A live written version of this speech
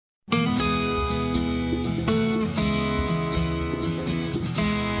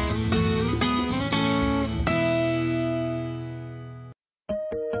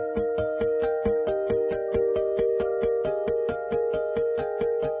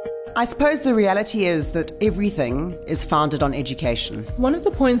I suppose the reality is that everything is founded on education. One of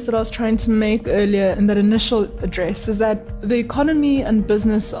the points that I was trying to make earlier in that initial address is that the economy and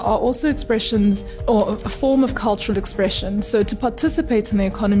business are also expressions or a form of cultural expression. So to participate in the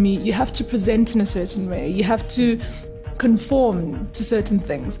economy, you have to present in a certain way. You have to conform to certain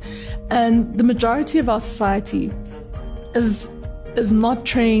things. And the majority of our society is not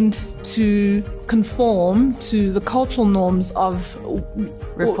trained to conform to the cultural norms of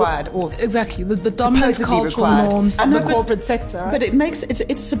required or exactly the dominant cultural required norms of the corporate sector. Right? But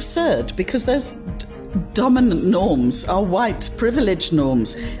it's absurd because those dominant norms are white privileged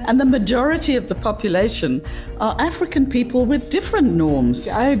norms, and the majority of the population are African people with different norms.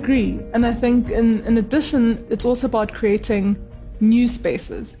 I agree, and I think in addition, it's also about creating new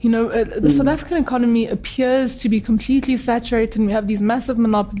spaces. The South African economy appears to be completely saturated, and we have these massive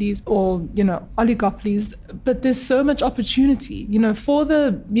monopolies or, oligopolies, but there's so much opportunity. For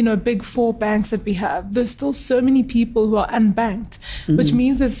the, big four banks that we have, there's still so many people who are unbanked, which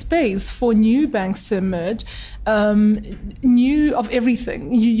means there's space for new banks to emerge, new of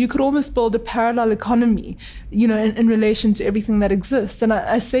everything. You could almost build a parallel economy, in relation to everything that exists. And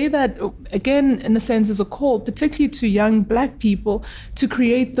I say that, again, in a sense, as a call, particularly to young Black people, to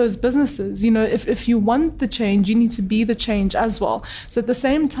create those businesses. If you want the change, you need to be the change as well. So at the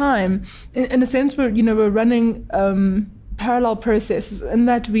same time, in a sense, we're running parallel processes in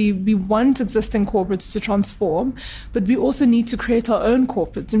that we want existing corporates to transform, but we also need to create our own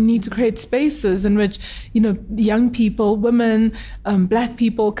corporates, and we need to create spaces in which young people, women, Black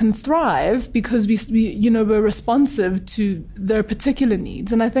people can thrive because we're responsive to their particular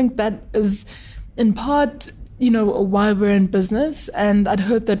needs. And I think that is in part why we're in business, and I'd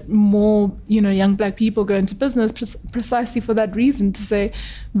hope that more young Black people go into business precisely for that reason, to say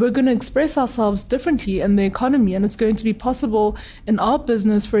we're going to express ourselves differently in the economy, and it's going to be possible in our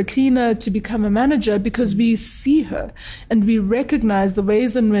business for a cleaner to become a manager because we see her and we recognize the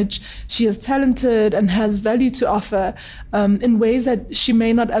ways in which she is talented and has value to offer in ways that she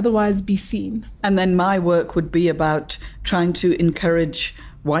may not otherwise be seen. And then my work would be about trying to encourage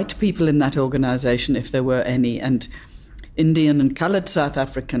white people in that organization, if there were any, and Indian and colored South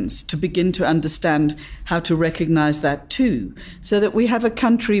Africans to begin to understand how to recognize that too, so that we have a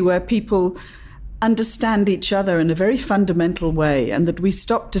country where people understand each other in a very fundamental way, and that we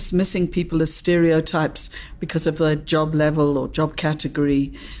stop dismissing people as stereotypes because of their job level or job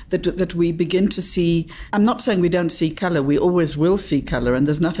category, that we begin to see. I'm not saying we don't see color, we always will see color, and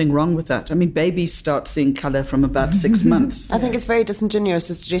there's nothing wrong with that. I mean, babies start seeing color from about 6 months. I think it's very disingenuous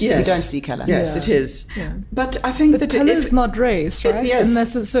to suggest that we don't see color. Yes, it is. Yeah. But I think that color is not race, right? Yes,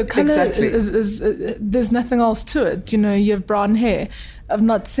 so color exactly. is there's nothing else to it. You have brown hair. I've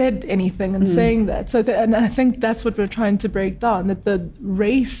not said anything in saying that. So, and I think that's what we're trying to break down, that the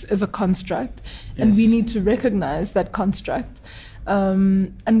race is a construct, and we need to recognize that construct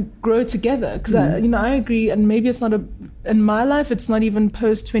and grow together. Because I agree, and maybe it's not in my life, it's not even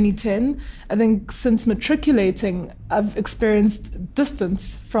post 2010. I think since matriculating, I've experienced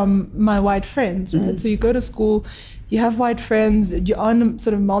distance from my white friends. Right? So you go to school, you have white friends, you're in a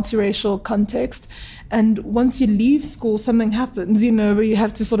sort of multiracial context. And once you leave school, something happens, where you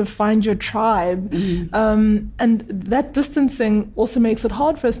have to sort of find your tribe. And that distancing also makes it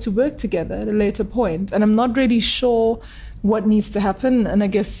hard for us to work together at a later point. And I'm not really sure what needs to happen. And I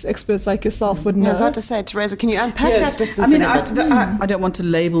guess experts like yourself would know. I was about to say, Teresa, can you unpack that distance? I don't want to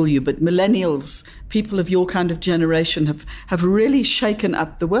label you, but millennials, people of your kind of generation, have really shaken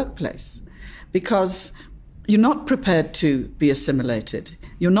up the workplace, because you're not prepared to be assimilated.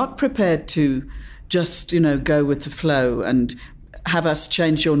 You're not prepared to just, go with the flow and have us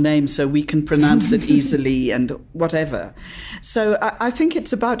change your name so we can pronounce it easily and whatever. So I think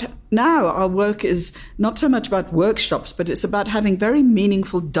it's about, now our work is not so much about workshops, but it's about having very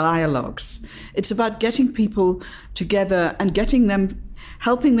meaningful dialogues. It's about getting people together and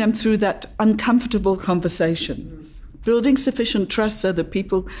helping them through that uncomfortable conversation. Building sufficient trust so that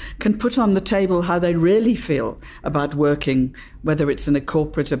people can put on the table how they really feel about working, whether it's in a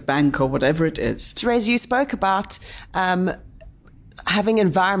corporate, a bank, or whatever it is. Teresa, you spoke about having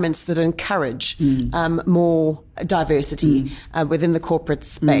environments that encourage more diversity within the corporate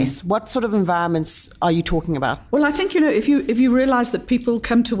space. What sort of environments are you talking about? Well, I think, if you realize that people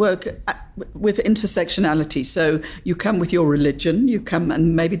come to work with intersectionality, so you come with your religion, you come,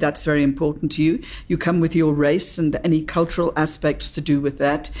 and maybe that's very important to you, you come with your race and any cultural aspects to do with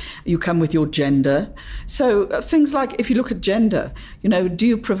that, you come with your gender. So things like, if you look at gender, do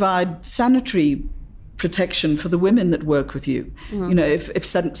you provide sanitary protection for the women that work with you. You know, if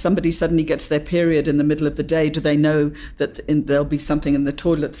somebody suddenly gets their period in the middle of the day, do they know that there'll be something in the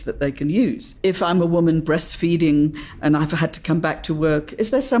toilets that they can use? If I'm a woman breastfeeding and I've had to come back to work, is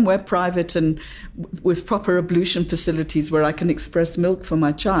there somewhere private and with proper ablution facilities where I can express milk for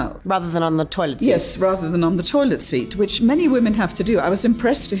my child? Rather than on the toilet seat? Yes, rather than on the toilet seat, which many women have to do. I was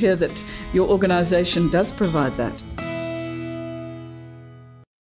impressed to hear that your organisation does provide that.